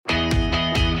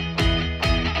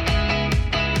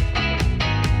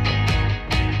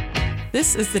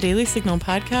This is the Daily Signal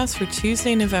podcast for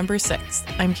Tuesday, November 6th.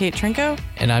 I'm Kate Trinko.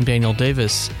 And I'm Daniel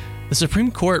Davis. The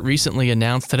Supreme Court recently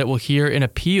announced that it will hear an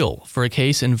appeal for a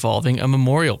case involving a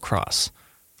memorial cross.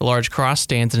 The large cross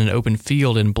stands in an open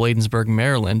field in Bladensburg,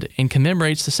 Maryland, and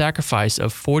commemorates the sacrifice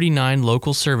of 49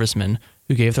 local servicemen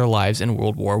who gave their lives in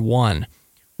World War I.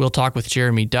 We'll talk with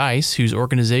Jeremy Dice, whose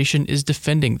organization is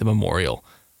defending the memorial.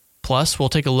 Plus, we'll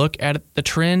take a look at the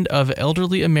trend of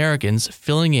elderly Americans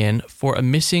filling in for a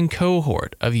missing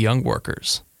cohort of young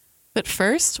workers. But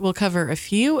first, we'll cover a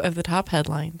few of the top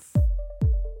headlines.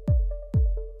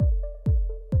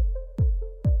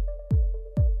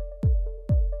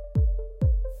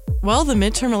 Well, the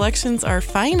midterm elections are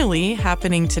finally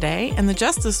happening today, and the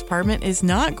Justice Department is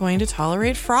not going to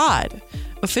tolerate fraud.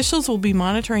 Officials will be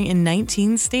monitoring in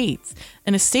 19 states.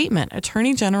 In a statement,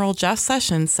 Attorney General Jeff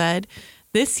Sessions said,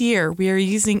 "This year, we are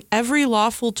using every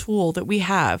lawful tool that we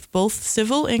have, both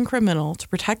civil and criminal, to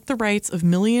protect the rights of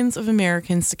millions of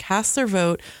Americans to cast their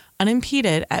vote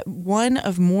unimpeded at one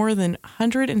of more than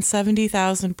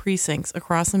 170,000 precincts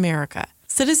across America.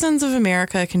 Citizens of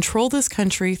America control this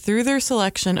country through their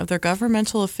selection of their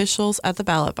governmental officials at the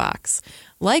ballot box.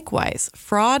 Likewise,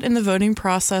 fraud in the voting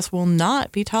process will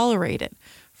not be tolerated.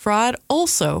 Fraud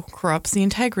also corrupts the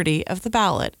integrity of the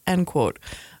ballot," end quote.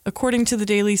 According to the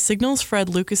Daily Signal's Fred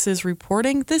Lucas's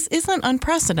reporting, this isn't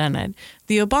unprecedented.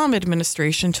 The Obama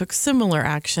administration took similar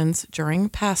actions during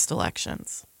past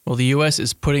elections. Well, the U.S.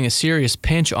 is putting a serious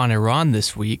pinch on Iran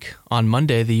this week. On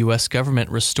Monday, the U.S. government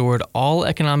restored all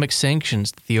economic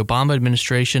sanctions that the Obama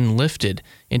administration lifted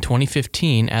in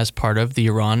 2015 as part of the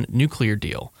Iran nuclear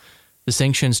deal. The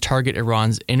sanctions target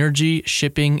Iran's energy,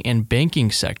 shipping, and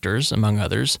banking sectors, among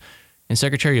others, and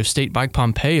Secretary of State Mike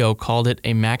Pompeo called it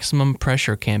a maximum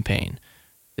pressure campaign.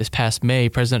 This past May,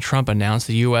 President Trump announced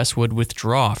the U.S. would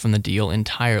withdraw from the deal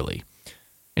entirely.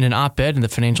 In an op-ed in the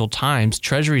Financial Times,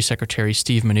 Treasury Secretary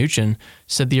Steve Mnuchin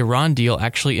said the Iran deal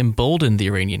actually emboldened the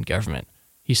Iranian government.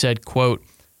 He said, quote,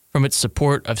 "From its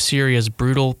support of Syria's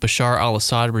brutal Bashar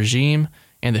al-Assad regime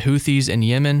and the Houthis in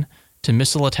Yemen to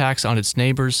missile attacks on its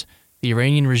neighbors, the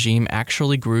Iranian regime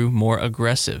actually grew more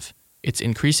aggressive. Its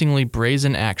increasingly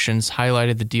brazen actions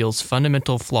highlighted the deal's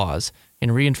fundamental flaws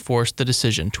and reinforced the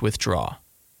decision to withdraw."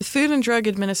 The Food and Drug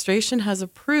Administration has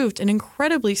approved an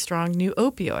incredibly strong new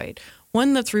opioid,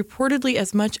 one that's reportedly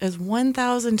as much as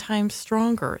 1,000 times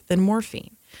stronger than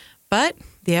morphine. But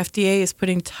the FDA is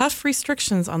putting tough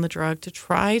restrictions on the drug to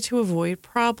try to avoid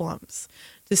problems.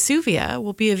 Desuvia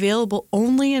will be available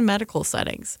only in medical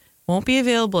settings, won't be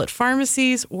available at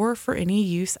pharmacies or for any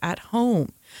use at home.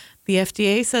 The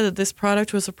FDA said that this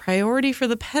product was a priority for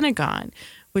the Pentagon,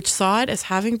 which saw it as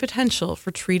having potential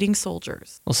for treating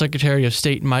soldiers. Well, Secretary of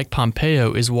State Mike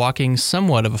Pompeo is walking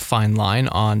somewhat of a fine line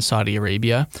on Saudi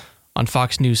Arabia. On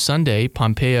Fox News Sunday,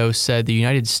 Pompeo said the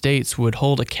United States would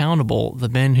hold accountable the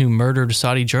men who murdered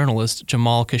Saudi journalist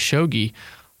Jamal Khashoggi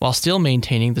while still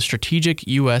maintaining the strategic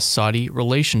U.S.-Saudi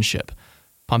relationship.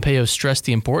 Pompeo stressed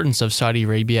the importance of Saudi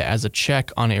Arabia as a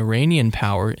check on Iranian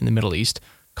power in the Middle East,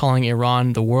 calling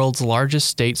Iran the world's largest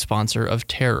state sponsor of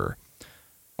terror.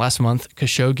 Last month,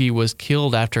 Khashoggi was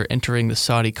killed after entering the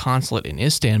Saudi consulate in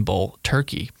Istanbul,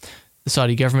 Turkey. The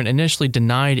Saudi government initially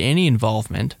denied any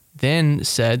involvement, then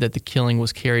said that the killing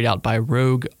was carried out by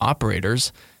rogue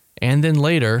operators, and then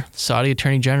later, Saudi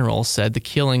Attorney General said the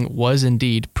killing was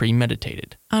indeed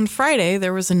premeditated. On Friday,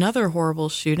 there was another horrible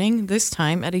shooting, this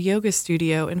time at a yoga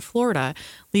studio in Florida,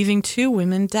 leaving 2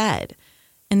 women dead.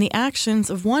 And the actions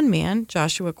of one man,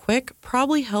 Joshua Quick,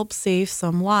 probably helped save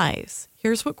some lives.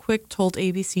 Here's what Quick told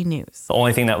ABC News. The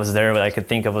only thing that was there that I could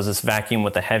think of was this vacuum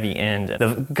with a heavy end.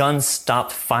 The gun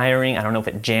stopped firing. I don't know if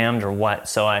it jammed or what,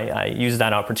 so I used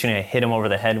that opportunity. I hit him over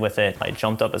the head with it. I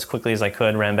jumped up as quickly as I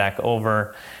could, ran back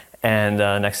over, and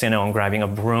next thing I know, I'm grabbing a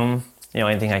broom,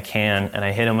 anything I can, and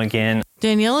I hit him again.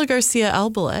 Daniela Garcia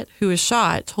Albalet, who was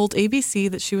shot, told ABC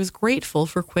that she was grateful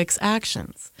for Quick's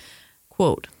actions.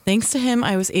 Quote, "Thanks to him,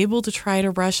 I was able to try to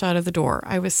rush out of the door.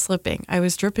 I was slipping. I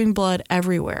was dripping blood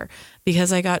everywhere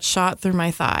because I got shot through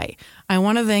my thigh. I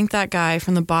want to thank that guy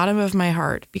from the bottom of my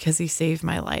heart because he saved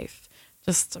my life."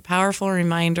 Just a powerful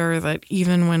reminder that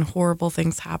even when horrible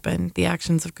things happen, the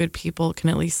actions of good people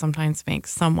can at least sometimes make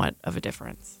somewhat of a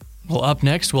difference. Well, up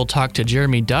next, we'll talk to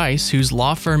Jeremy Dice, whose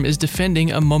law firm is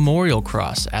defending a memorial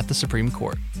cross at the Supreme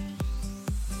Court.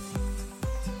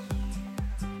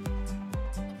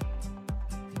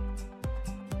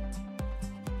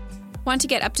 Want to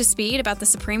get up to speed about the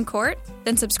Supreme Court?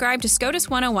 Then subscribe to SCOTUS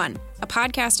 101, a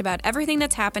podcast about everything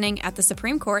that's happening at the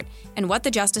Supreme Court and what the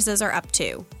justices are up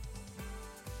to.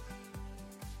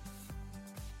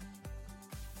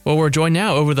 Well, we're joined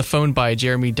now over the phone by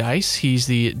Jeremy Dice. He's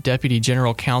the Deputy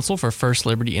General Counsel for First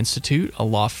Liberty Institute, a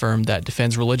law firm that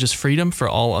defends religious freedom for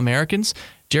all Americans.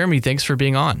 Jeremy, thanks for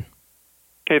being on.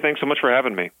 Hey, thanks so much for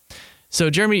having me. So,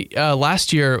 Jeremy,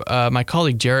 last year, my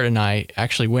colleague Jarrett and I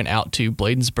actually went out to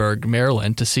Bladensburg,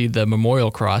 Maryland, to see the memorial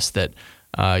cross that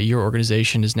your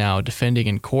organization is now defending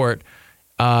in court.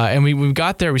 And we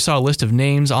got there, we saw a list of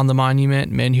names on the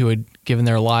monument, men who had given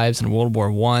their lives in World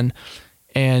War I.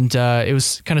 And it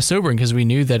was kind of sobering because we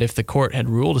knew that if the court had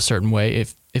ruled a certain way,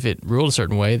 if it ruled a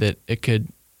certain way, that it could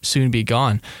soon be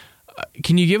gone.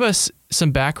 Can you give us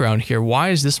some background here? Why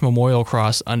is this memorial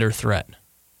cross under threat?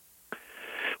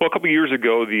 Well, a couple of years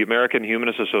ago, the American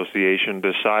Humanist Association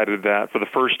decided that for the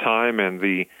first time in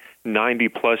the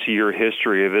 90-plus year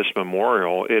history of this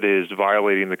memorial, it is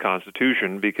violating the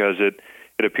Constitution because it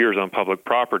appears on public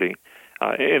property.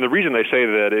 And the reason they say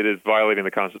that it is violating the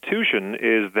Constitution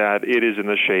is that it is in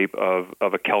the shape of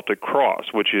a Celtic cross,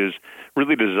 which is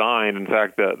really designed, in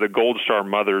fact, the Gold Star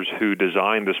mothers who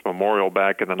designed this memorial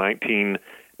back in the 100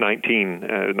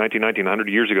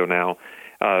 years ago now,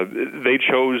 they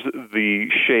chose the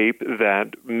shape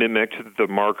that mimicked the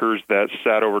markers that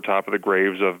sat over top of the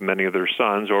graves of many of their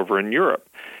sons over in Europe.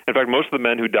 In fact, most of the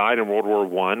men who died in World War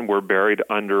I were buried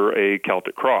under a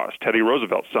Celtic cross. Teddy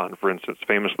Roosevelt's son, for instance,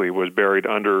 famously was buried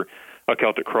under a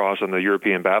Celtic cross on the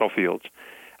European battlefields.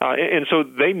 And so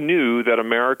they knew that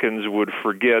Americans would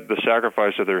forget the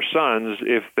sacrifice of their sons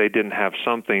if they didn't have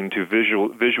something to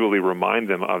visually remind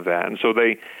them of that. And so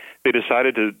they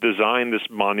decided to design this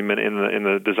monument in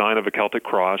the design of a Celtic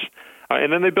cross,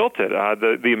 and then they built it.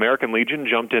 The American Legion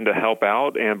jumped in to help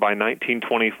out, and by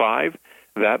 1925,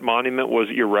 that monument was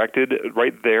erected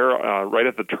right there, right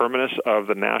at the terminus of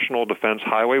the National Defense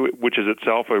Highway, which is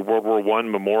itself a World War I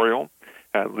memorial.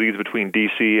 It leads between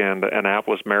D.C. and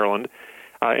Annapolis, Maryland.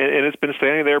 And it's been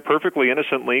standing there perfectly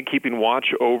innocently, keeping watch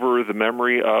over the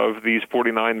memory of these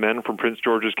 49 men from Prince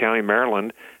George's County,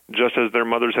 Maryland, just as their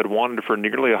mothers had wanted for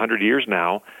nearly 100 years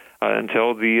now,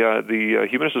 until the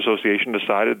Humanist Association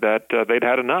decided that they'd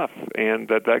had enough and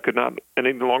that could not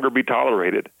any longer be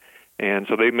tolerated. And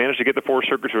so they managed to get the Fourth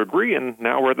Circuit to agree, and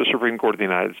now we're at the Supreme Court of the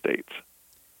United States.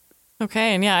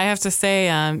 Okay, and yeah, I have to say,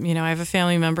 I have a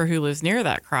family member who lives near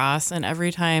that cross, and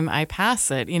every time I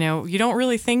pass it, you don't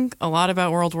really think a lot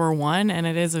about World War I, and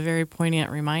it is a very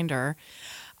poignant reminder.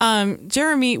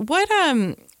 Jeremy, what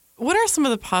are some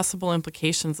of the possible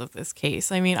implications of this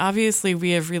case? I mean, obviously,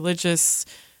 we have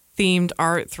religious-themed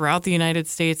art throughout the United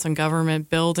States on government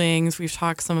buildings. We've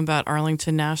talked some about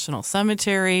Arlington National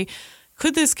Cemetery.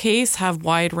 Could this case have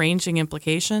wide-ranging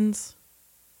implications?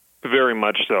 Very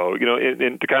much so.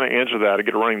 And to kind of answer that and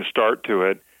get a running start to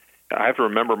it, I have to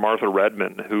remember Martha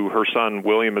Redmond, who her son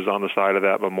William is on the side of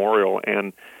that memorial.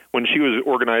 And when she was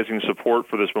organizing support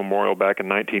for this memorial back in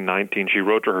 1919, she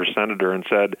wrote to her senator and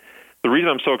said, "The reason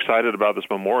I'm so excited about this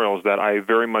memorial is that I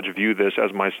very much view this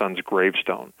as my son's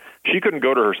gravestone." She couldn't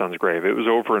go to her son's grave. It was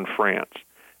over in France.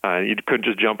 You couldn't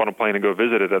just jump on a plane and go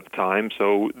visit it at the time.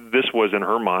 So this was, in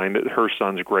her mind, her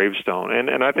son's gravestone.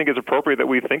 And I think it's appropriate that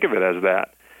we think of it as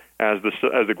that. As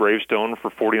the gravestone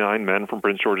for 49 men from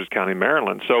Prince George's County,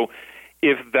 Maryland. So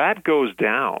if that goes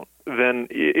down, then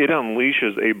it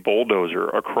unleashes a bulldozer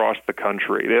across the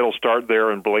country. It'll start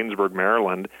there in Bladensburg,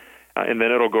 Maryland, and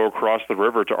then it'll go across the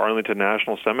river to Arlington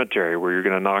National Cemetery, where you're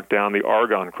going to knock down the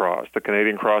Argonne Cross, the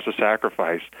Canadian Cross of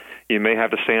Sacrifice. You may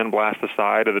have to sandblast the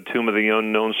side of the Tomb of the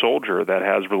Unknown Soldier that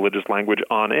has religious language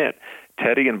on it.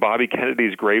 Teddy and Bobby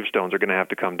Kennedy's gravestones are going to have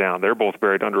to come down. They're both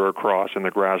buried under a cross in the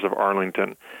grass of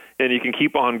Arlington. And you can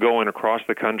keep on going across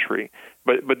the country.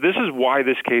 But this is why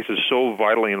this case is so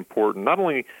vitally important. Not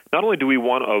only do we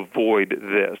want to avoid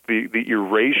this, the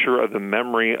erasure of the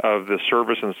memory of the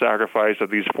service and sacrifice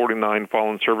of these 49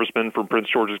 fallen servicemen from Prince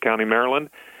George's County, Maryland,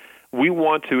 we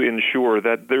want to ensure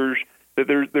that there's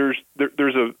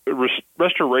a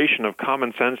restoration of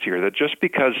common sense here, that just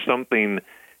because something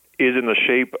is in the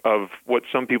shape of what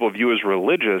some people view as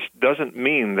religious doesn't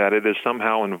mean that it is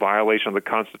somehow in violation of the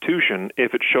Constitution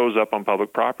if it shows up on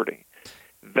public property.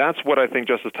 That's what I think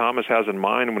Justice Thomas has in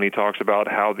mind when he talks about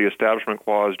how the Establishment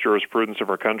Clause jurisprudence of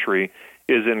our country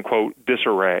is in, quote,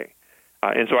 disarray.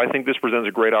 And so I think this presents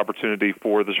a great opportunity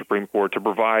for the Supreme Court to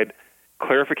provide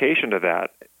clarification to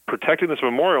that, protecting this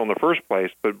memorial in the first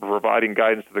place, but providing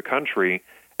guidance to the country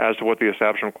as to what the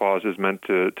Establishment Clause is meant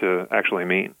to actually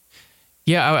mean.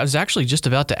 Yeah, I was actually just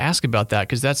about to ask about that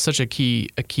because that's such a key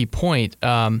point.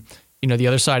 The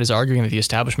other side is arguing that the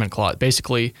Establishment Clause,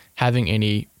 basically having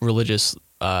any religious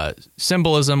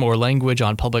symbolism or language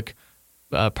on public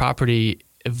property,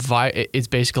 is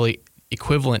basically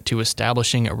equivalent to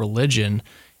establishing a religion.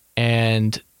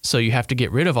 And so you have to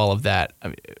get rid of all of that. I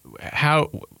mean, how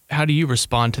do you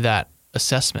respond to that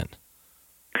assessment?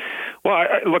 Well,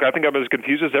 look, I think I'm as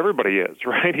confused as everybody is,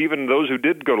 right? Even those who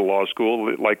did go to law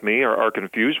school, like me, are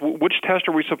confused. Which test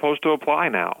are we supposed to apply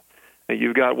now?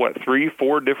 You've got,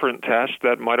 3-4 different tests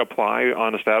that might apply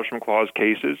on Establishment Clause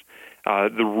cases.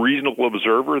 The reasonable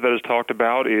observer that is talked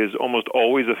about is almost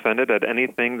always offended at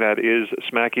anything that is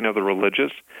smacking of the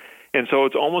religious. And so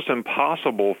it's almost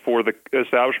impossible for the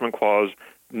Establishment Clause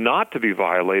not to be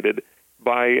violated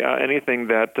by anything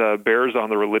that bears on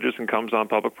the religious and comes on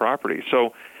public property.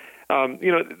 So,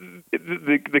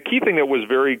 the key thing that was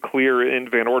very clear in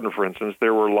Van Orden, for instance,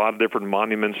 there were a lot of different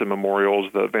monuments and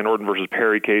memorials. The Van Orden versus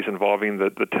Perry case involving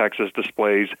the Texas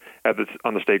displays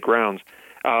on the state grounds.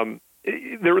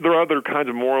 There are other kinds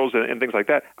of memorials and things like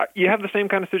that. You have the same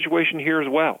kind of situation here as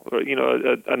well.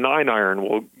 A 9-iron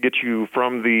will get you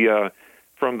from the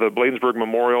Bladensburg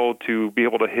Memorial to be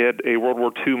able to hit a World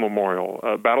War II memorial,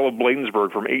 Battle of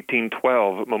Bladensburg from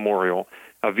 1812 memorial,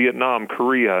 Vietnam,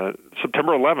 Korea.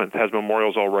 September 11th has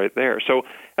memorials all right there. So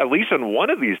at least in one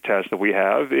of these tests that we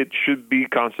have, it should be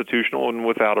constitutional and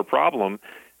without a problem.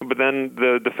 But then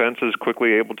the defense is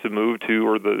quickly able to move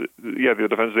to, the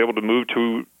defense is able to move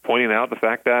to pointing out the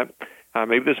fact that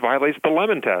maybe this violates the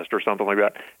Lemon test or something like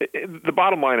that. The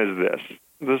bottom line is this.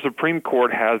 The Supreme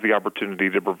Court has the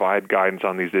opportunity to provide guidance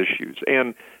on these issues.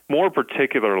 And more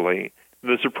particularly,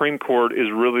 the Supreme Court is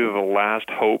really the last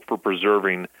hope for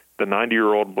preserving the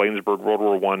 90-year-old Bladensburg World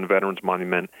War I Veterans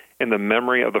Monument in the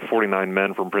memory of the 49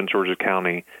 men from Prince George's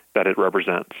County that it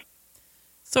represents.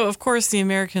 So, of course, the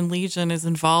American Legion is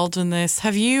involved in this.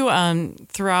 Have you,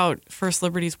 throughout First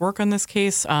Liberty's work on this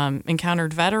case,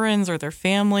 encountered veterans or their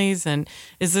families? And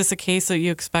is this a case that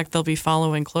you expect they'll be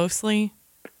following closely?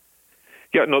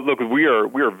 Yeah, no. Look, we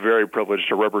are very privileged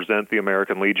to represent the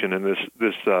American Legion in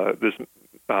this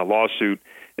lawsuit.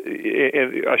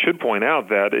 And I should point out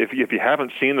that if you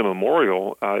haven't seen the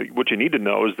memorial, what you need to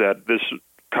know is that this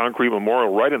concrete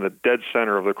memorial right in the dead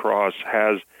center of the cross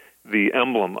has the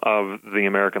emblem of the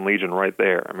American Legion right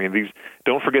there. I mean,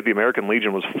 don't forget the American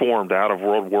Legion was formed out of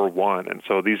World War I, and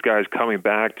so these guys coming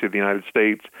back to the United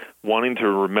States wanting to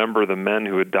remember the men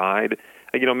who had died,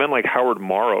 men like Howard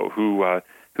Morrow, who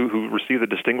received the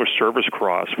Distinguished Service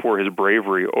Cross for his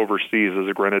bravery overseas as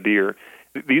a grenadier.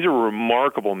 These are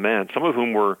remarkable men, some of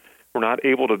whom were not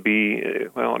able to be,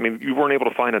 you weren't able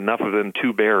to find enough of them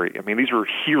to bury. I mean, these were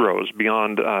heroes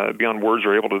beyond words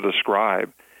are able to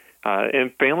describe.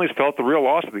 And families felt the real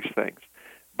loss of these things.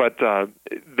 But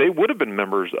they would have been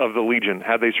members of the Legion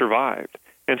had they survived.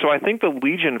 And so I think the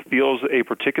Legion feels a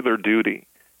particular duty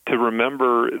to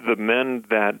remember the men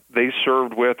that they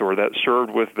served with or that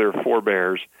served with their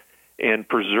forebears and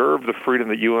preserve the freedom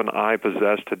that you and I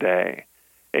possess today.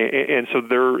 And so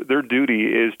their duty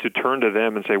is to turn to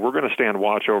them and say, we're going to stand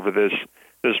watch over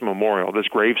this memorial, this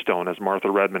gravestone, as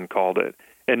Martha Redmond called it,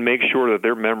 and make sure that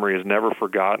their memory is never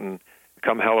forgotten,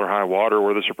 come hell or high water,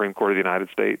 or the Supreme Court of the United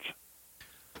States.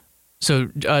 So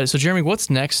Jeremy, what's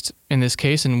next in this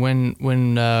case, and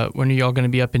when are y'all going to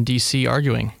be up in D.C.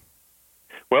 arguing?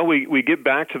 Well, we get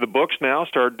back to the books now,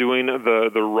 start doing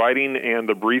the writing and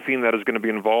the briefing that is going to be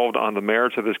involved on the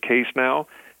merits of this case now.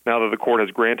 Now that the court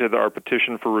has granted our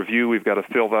petition for review, we've got to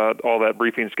fill all that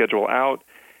briefing schedule out.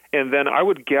 And then I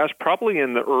would guess probably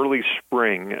in the early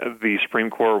spring, the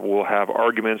Supreme Court will have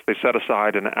arguments. They set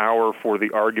aside an hour for the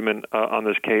argument on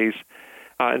this case.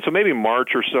 And so maybe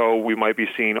March or so, we might be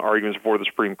seeing arguments before the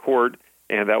Supreme Court,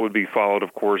 and that would be followed,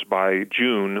 of course, by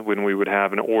June when we would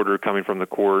have an order coming from the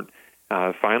court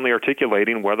finally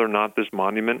articulating whether or not this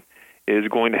monument is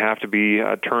going to have to be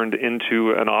turned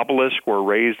into an obelisk or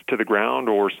raised to the ground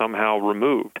or somehow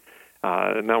removed.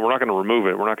 Now, we're not going to remove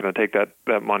it. We're not going to take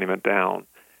that monument down.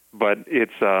 But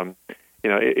it's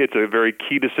it's a very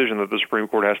key decision that the Supreme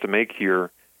Court has to make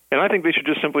here. And I think they should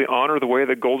just simply honor the way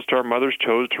that Gold Star mothers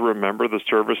chose to remember the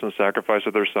service and sacrifice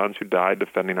of their sons who died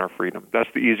defending our freedom. That's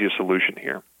the easiest solution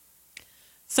here.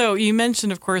 So you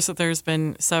mentioned, of course, that there's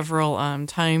been several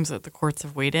times that the courts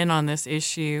have weighed in on this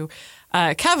issue.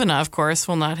 Kavanaugh, of course,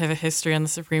 will not have a history on the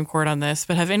Supreme Court on this,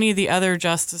 but have any of the other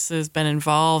justices been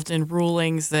involved in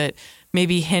rulings that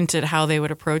maybe hint at how they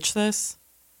would approach this?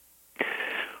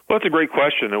 Well, that's a great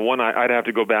question, and one I'd have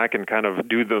to go back and kind of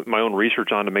do my own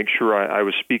research on to make sure I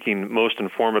was speaking most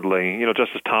informedly.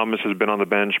 Justice Thomas has been on the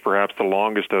bench perhaps the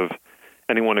longest of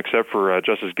anyone except for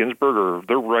Justice Ginsburg, or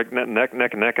they're right neck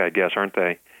and neck, I guess, aren't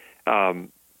they?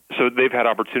 So they've had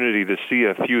opportunity to see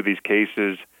a few of these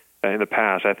cases in the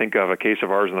past. I think of a case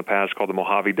of ours in the past called the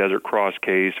Mojave Desert Cross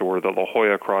case or the La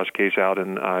Jolla Cross case out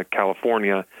in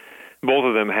California. both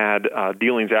of them had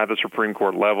dealings at the Supreme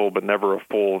Court level, but never a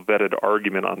full vetted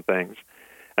argument on things.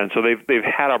 And so they've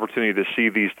had opportunity to see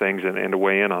these things and to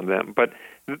weigh in on them. But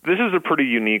this is a pretty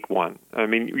unique one. I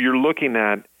mean, you're looking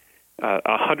at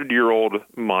a 100-year-old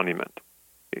monument.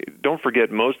 Don't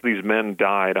forget, most of these men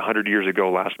died 100 years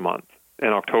ago last month, in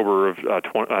October of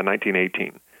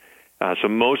 1918. So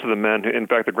most of the men, in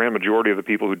fact, the grand majority of the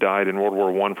people who died in World War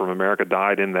I from America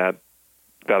died in that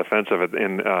offensive at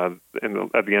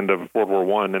the end of World War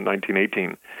I in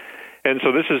 1918. And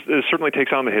so this certainly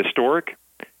takes on the historic,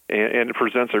 and it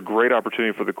presents a great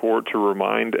opportunity for the court to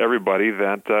remind everybody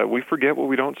that we forget what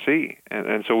we don't see,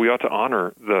 and so we ought to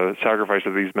honor the sacrifice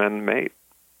that these men made.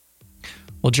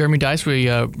 Well, Jeremy Dice, we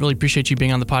really appreciate you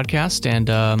being on the podcast, and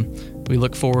we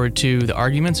look forward to the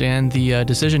arguments and the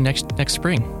decision next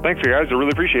spring. Thanks, guys. I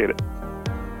really appreciate it.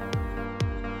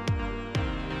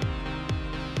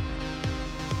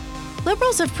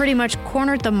 Liberals have pretty much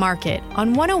cornered the market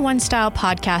on 101-style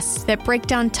podcasts that break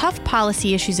down tough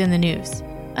policy issues in the news.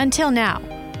 Until now.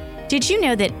 Did you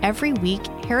know that every week,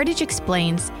 Heritage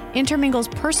Explains intermingles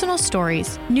personal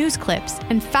stories, news clips,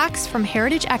 and facts from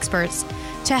Heritage experts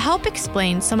to help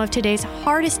explain some of today's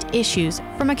hardest issues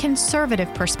from a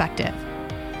conservative perspective?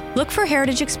 Look for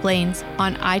Heritage Explains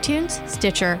on iTunes,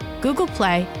 Stitcher, Google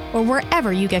Play, or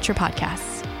wherever you get your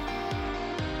podcasts.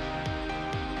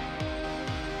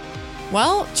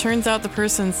 Well, turns out the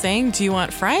person saying, "Do you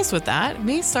want fries with that?"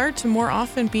 may start to more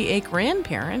often be a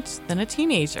grandparent than a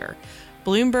teenager.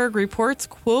 Bloomberg reports,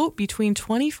 quote, between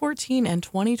 2014 and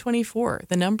 2024,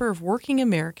 the number of working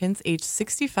Americans aged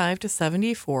 65 to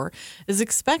 74 is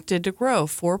expected to grow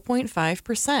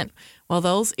 4.5%, while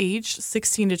those aged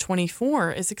 16 to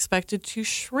 24 is expected to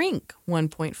shrink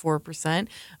 1.4%,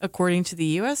 according to the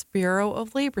U.S. Bureau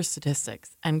of Labor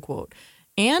Statistics, end quote.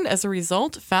 And as a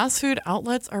result, fast food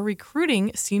outlets are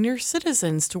recruiting senior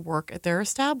citizens to work at their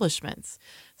establishments.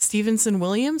 Stevenson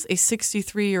Williams, a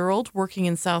 63-year-old working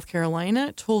in South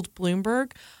Carolina, told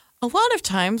Bloomberg, "A lot of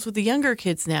times with the younger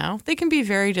kids now, they can be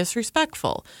very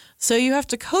disrespectful. So you have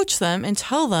to coach them and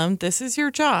tell them this is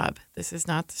your job. This is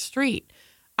not the street."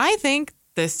 I think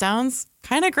this sounds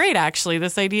kind of great, actually,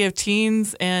 this idea of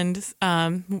teens and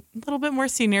a little bit more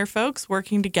senior folks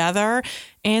working together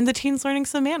and the teens learning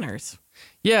some manners.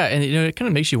 Yeah, and it kind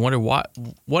of makes you wonder what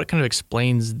kind of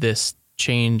explains this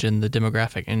change in the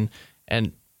demographic,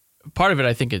 and part of it,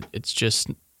 I think it's just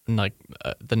like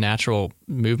the natural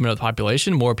movement of the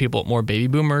population. More baby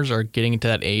boomers are getting into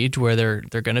that age where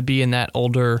they're going to be in that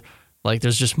older, like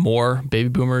there's just more baby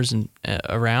boomers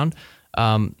around.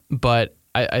 But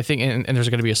I think, and there's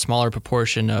going to be a smaller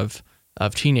proportion of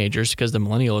teenagers because the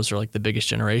millennials are like the biggest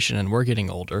generation, and we're getting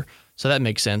older, so that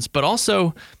makes sense. But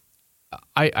also,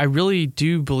 I really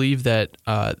do believe that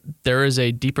there is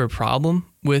a deeper problem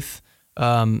with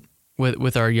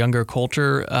our younger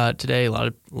culture today. A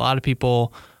lot of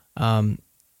people,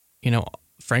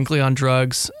 frankly, on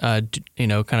drugs, kind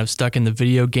of stuck in the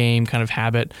video game kind of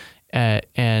habit,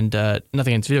 and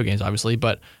nothing against video games, obviously,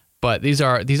 but these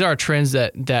are trends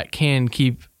that can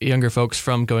keep younger folks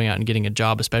from going out and getting a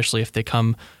job, especially if they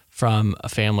come from a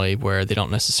family where they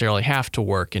don't necessarily have to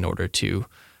work in order to,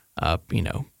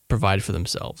 provide for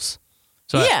themselves.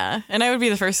 So and I would be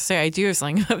the first to say I do have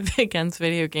something against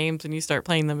video games when you start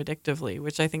playing them addictively,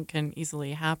 which I think can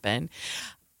easily happen.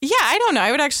 Yeah, I don't know.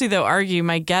 I would actually, though, argue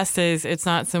my guess is it's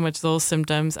not so much those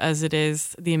symptoms as it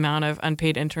is the amount of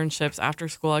unpaid internships,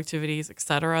 after-school activities, et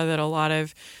cetera, that a lot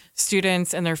of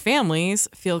students and their families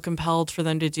feel compelled for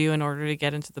them to do in order to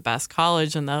get into the best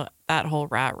college and that whole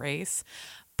rat race.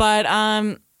 But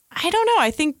I don't know.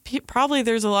 I think probably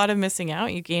there's a lot of missing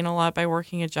out. You gain a lot by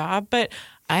working a job. But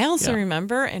I also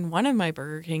remember in one of my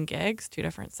Burger King gigs, 2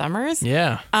 different summers, one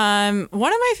of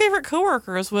my favorite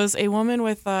coworkers was a woman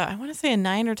with, I want to say, a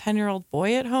 9 or 10-year-old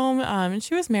boy at home. And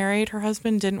she was married. Her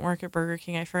husband didn't work at Burger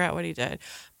King. I forgot what he did.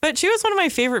 But she was one of my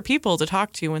favorite people to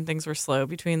talk to when things were slow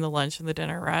between the lunch and the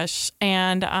dinner rush.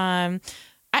 And I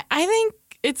think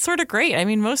it's sort of great. I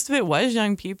mean, most of it was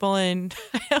young people, and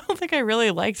I don't think I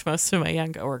really liked most of my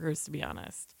young coworkers, to be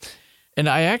honest. And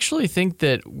I actually think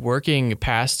that working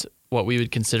past what we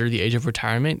would consider the age of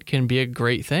retirement can be a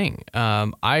great thing.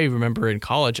 I remember in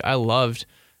college, I loved,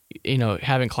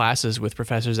 having classes with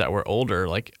professors that were older,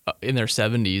 like in their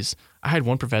 70s. I had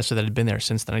one professor that had been there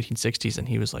since the 1960s, and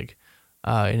he was like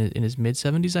in his mid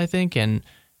 70s, I think, and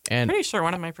I'm pretty sure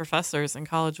one of my professors in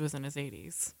college was in his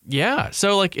 80s. Yeah.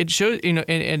 So like it shows,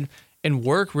 and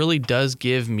work really does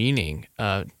give meaning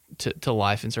to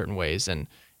life in certain ways. And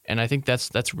I think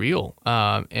that's real.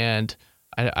 And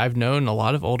I've known a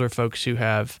lot of older folks who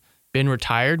have been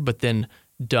retired, but then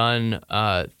done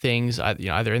things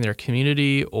either in their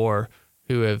community or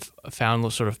who have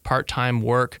found sort of part-time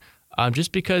work,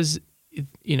 just because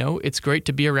it's great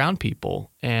to be around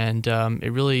people, and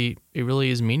it really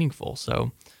is meaningful.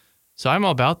 So I'm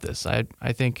all about this. I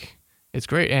think it's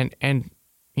great, and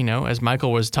as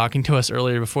Michael was talking to us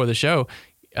earlier before the show,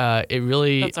 it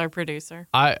really, that's our producer.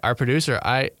 Our producer.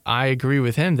 I agree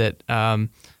with him that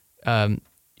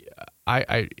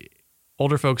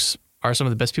older folks are some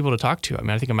of the best people to talk to. I mean,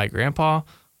 I think of my grandpa,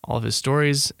 all of his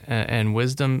stories and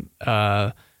wisdom.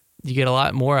 You get a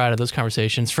lot more out of those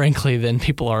conversations, frankly, than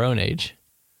people our own age.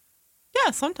 Yeah,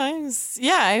 sometimes.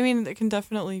 Yeah, I mean, it can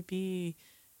definitely be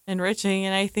enriching.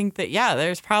 And I think that,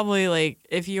 there's probably, like,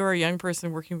 if you're a young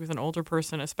person working with an older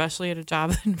person, especially at a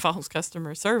job that involves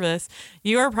customer service,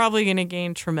 you are probably going to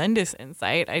gain tremendous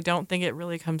insight. I don't think it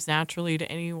really comes naturally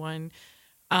to anyone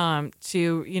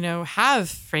to, have,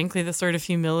 frankly, the sort of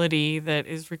humility that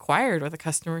is required with a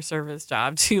customer service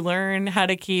job, to learn how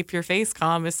to keep your face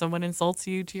calm if someone insults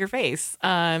you to your face.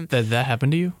 That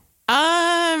happened to you?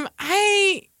 I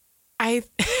I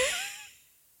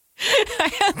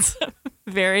had some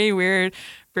very weird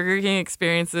Burger King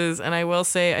experiences, and I will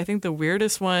say I think the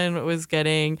weirdest one was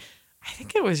I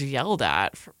think it was yelled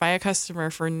at by a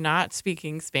customer for not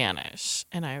speaking Spanish.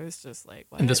 And I was just like,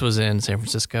 what? And this was in San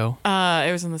Francisco?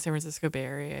 It was in the San Francisco Bay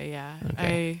Area, yeah.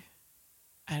 Okay.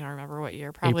 I don't remember what year.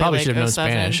 You Probably probably like should have known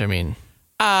 07. Spanish. I mean,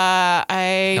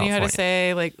 I knew how California. to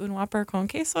say like un whopper con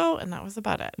queso, and that was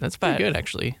about it. that's pretty good,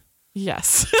 actually.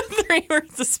 Yes, 3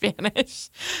 words of Spanish.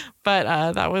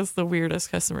 But that was the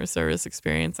weirdest customer service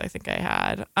experience I think I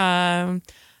had.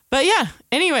 But yeah,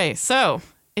 anyway, so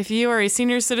if you are a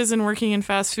senior citizen working in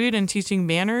fast food and teaching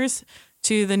manners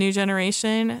to the new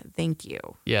generation, thank you.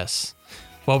 Yes.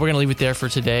 Well, we're going to leave it there for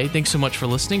today. Thanks so much for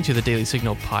listening to the Daily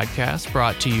Signal podcast,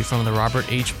 brought to you from the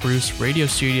Robert H. Bruce Radio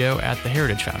Studio at the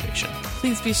Heritage Foundation.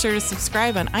 Please be sure to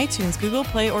subscribe on iTunes, Google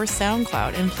Play, or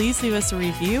SoundCloud, and please leave us a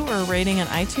review or a rating on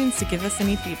iTunes to give us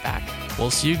any feedback. We'll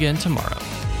see you again tomorrow.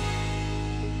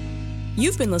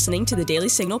 You've been listening to the Daily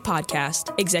Signal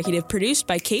podcast, executive produced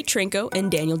by Kate Trinko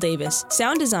and Daniel Davis.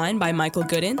 Sound design by Michael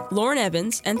Gooden, Lauren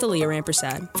Evans, and Thalia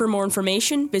Rampersad. For more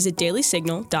information, visit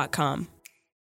dailysignal.com.